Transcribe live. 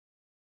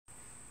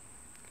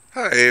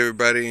Hi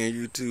everybody in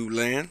YouTube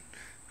land.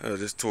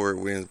 This Tori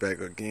Wins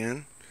back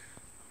again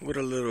with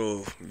a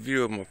little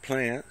view of my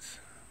plants.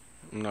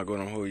 I'm not going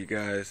to hold you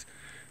guys.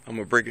 I'm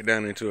going to break it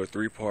down into a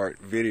three-part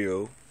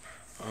video.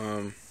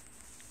 So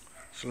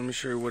let me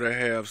show you what I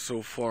have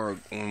so far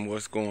on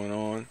what's going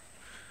on.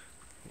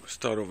 We'll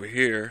start over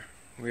here.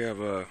 We have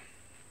a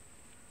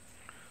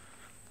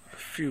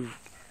few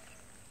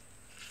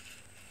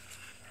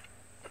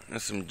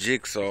and some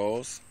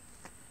jigsaws.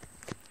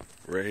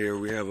 Right here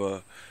we have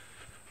a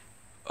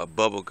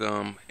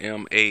bubblegum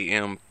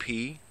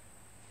MAMP.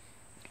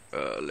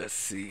 Let's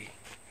see.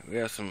 We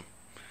got some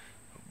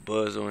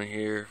buzz on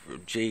here for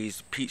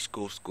Jay's Peach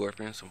Ghost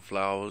Scorpion, some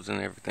flowers and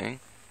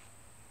everything.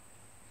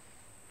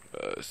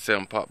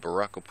 7-pot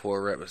Baraka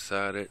right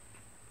beside it.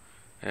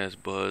 Has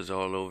buzz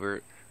all over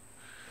it.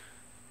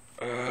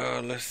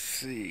 Let's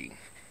see.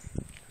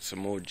 Some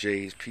more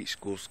Jay's Peach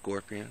Ghost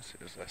Scorpions.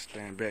 As I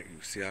stand back, you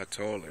can see how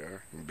tall they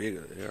are and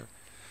bigger they are.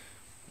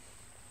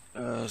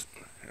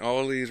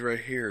 All these right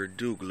here are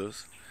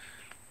Douglas.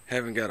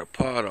 Haven't got a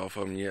pod off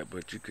of them yet,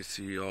 but you can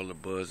see all the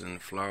buzz and the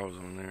flowers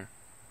on there.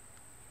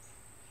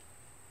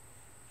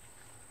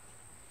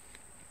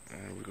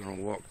 And we're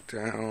gonna walk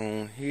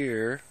down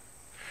here.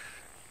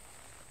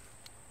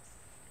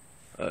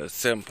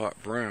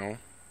 7-pot brown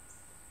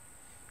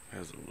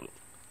has a little.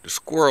 The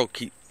squirrel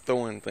keep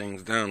throwing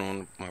things down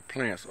on my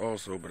plants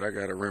also, but I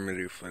got a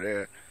remedy for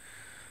that.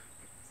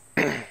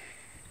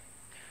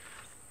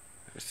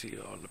 Let's see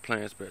all the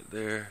plants back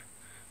there.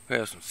 We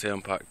have some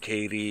 7-pot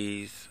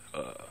Katie's,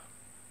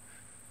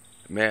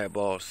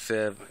 Madball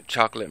 7,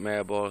 chocolate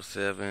Madball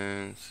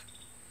 7s.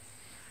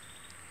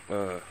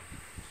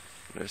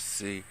 Let's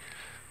see,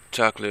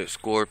 chocolate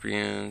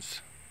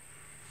Scorpions,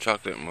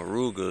 chocolate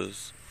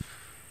Marugas.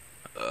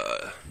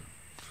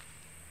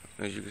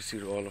 As you can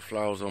see, all the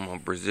flowers on my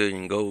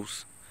Brazilian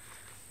Ghost.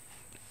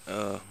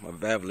 My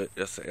Violet,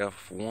 that's a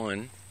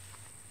F1.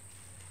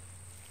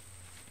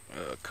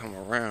 Come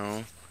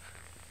around.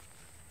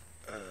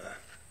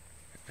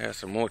 Have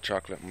some more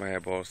chocolate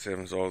Madball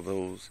 7s, all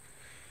those.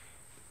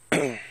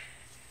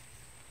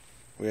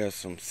 We have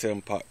some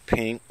 7-pot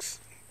pinks.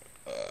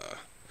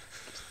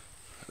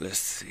 Let's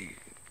see.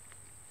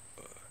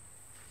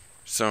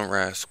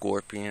 Sunrise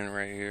Scorpion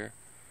right here.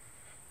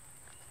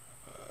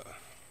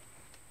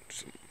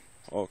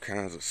 All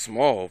kinds of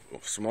smaller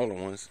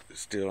ones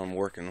still I'm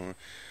working on.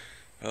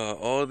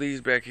 All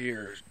these back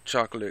here are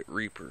chocolate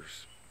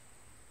Reapers.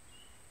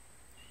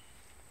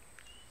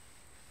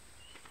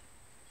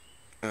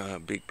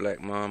 Big Black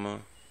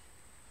Mama.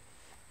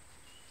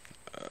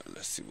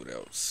 Let's see what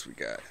else we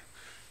got.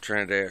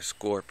 Trinidad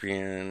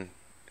Scorpion.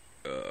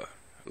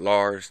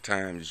 Lars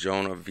times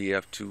Jonah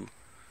VF2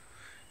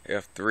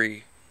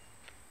 F3.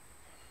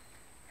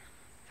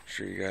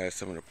 Show you guys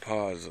some of the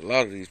pods. A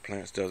lot of these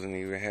plants doesn't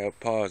even have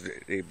pods.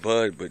 They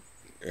bud, but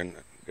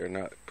they're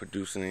not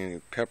producing any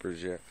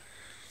peppers yet.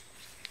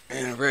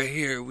 And right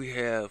here we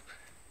have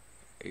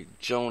a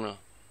Jonah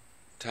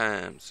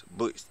times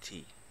Butch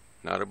T.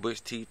 Not a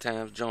Butch T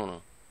times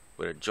Jonah,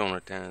 but a Jonah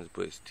times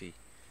Butch T.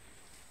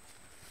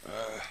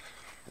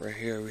 Right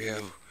here we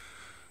have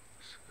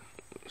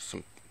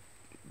some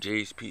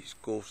Jay's Peach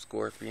Ghost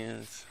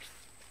Scorpions.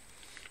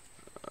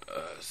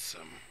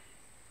 Some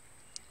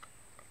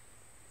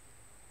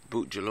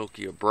Boot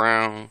Jalokia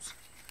Browns.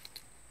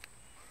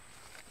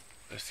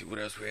 Let's see what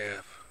else we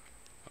have.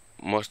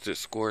 Mustard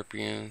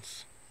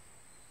Scorpions.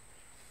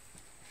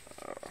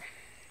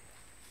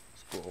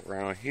 Let's go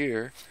around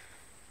here.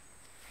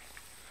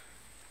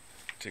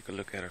 Take a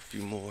look at a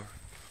few more.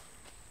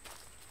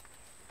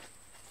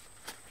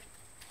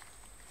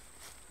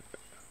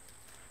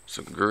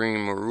 Some green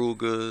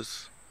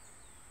Marugas.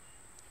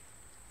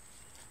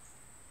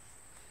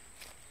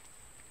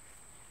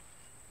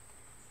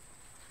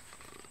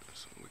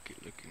 Some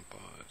wicked looking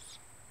pods.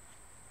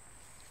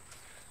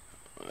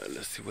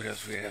 Let's see what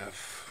else we have.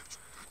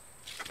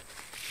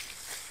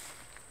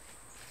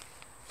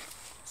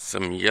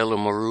 Some yellow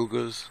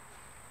Marugas.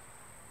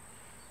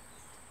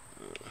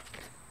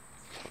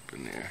 Up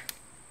in there.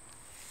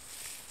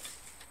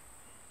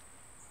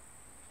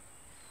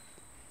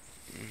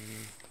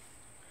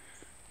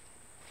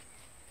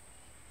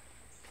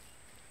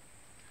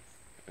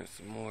 And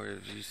some more,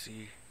 as you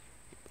see,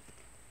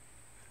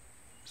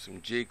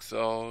 some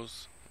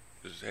jigsaws.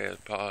 Just has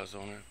pods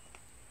on it.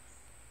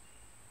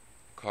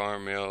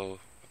 Caramel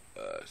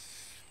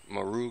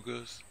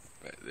Marugas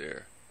right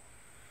there.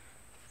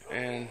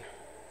 And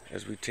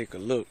as we take a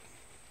look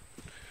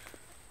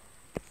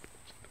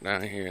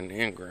down here in the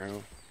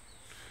in-ground,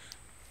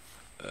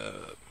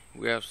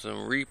 we have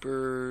some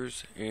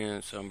Reapers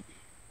and some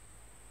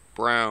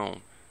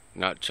brown,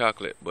 not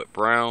chocolate, but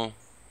brown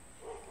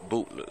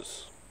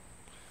Bootlers.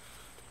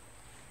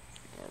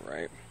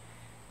 Alright.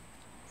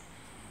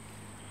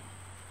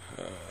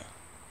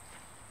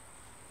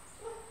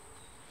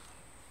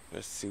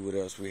 Let's see what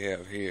else we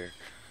have here.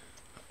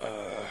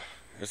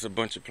 There's a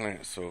bunch of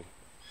plants, so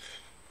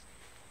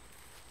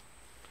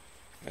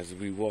as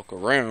we walk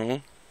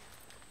around,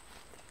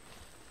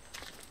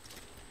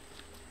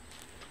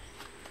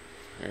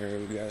 Here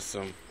we got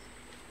some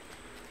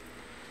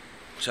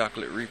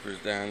chocolate reapers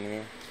down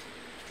there.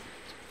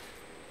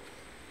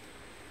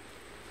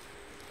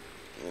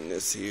 And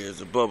this here is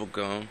a bubble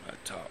gum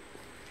at top.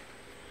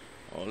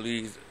 All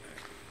these,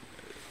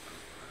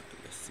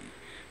 let's see,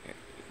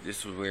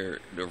 this is where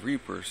the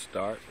reapers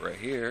start, right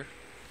here.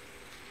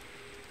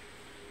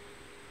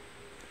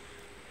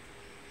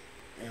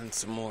 And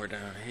some more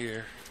down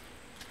here.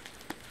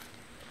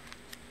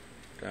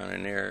 Down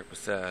in there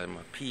beside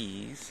my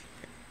peas.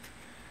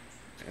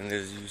 And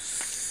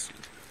there's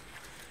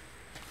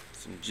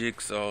some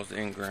jigsaws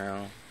in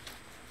ground.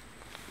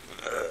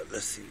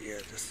 Let's see, yeah,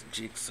 this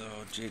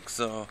jigsaws.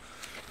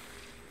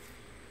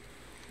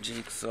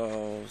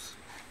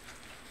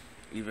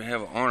 Even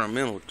have an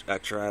ornamental I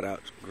tried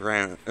out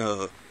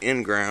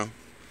in ground.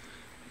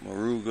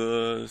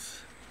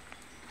 Marugas,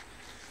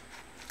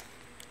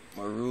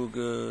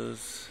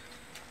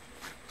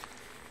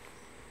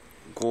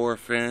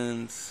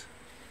 Gorfins.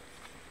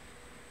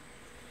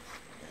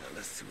 Yeah,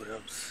 let's see what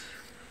else.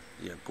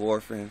 Yeah,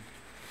 Gorfin,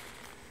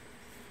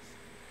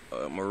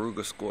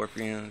 Maruga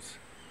scorpions.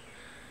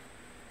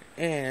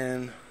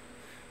 And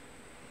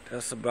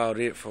that's about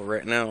it for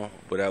right now,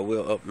 but I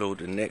will upload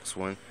the next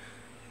one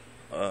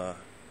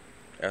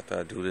after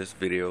I do this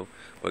video.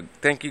 But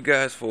thank you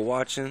guys for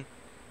watching.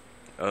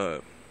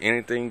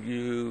 Anything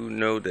you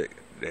know that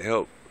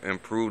help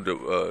improve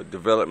the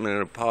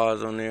development of the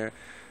pods on there,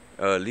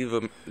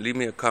 leave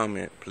me a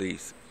comment,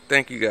 please.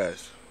 Thank you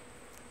guys.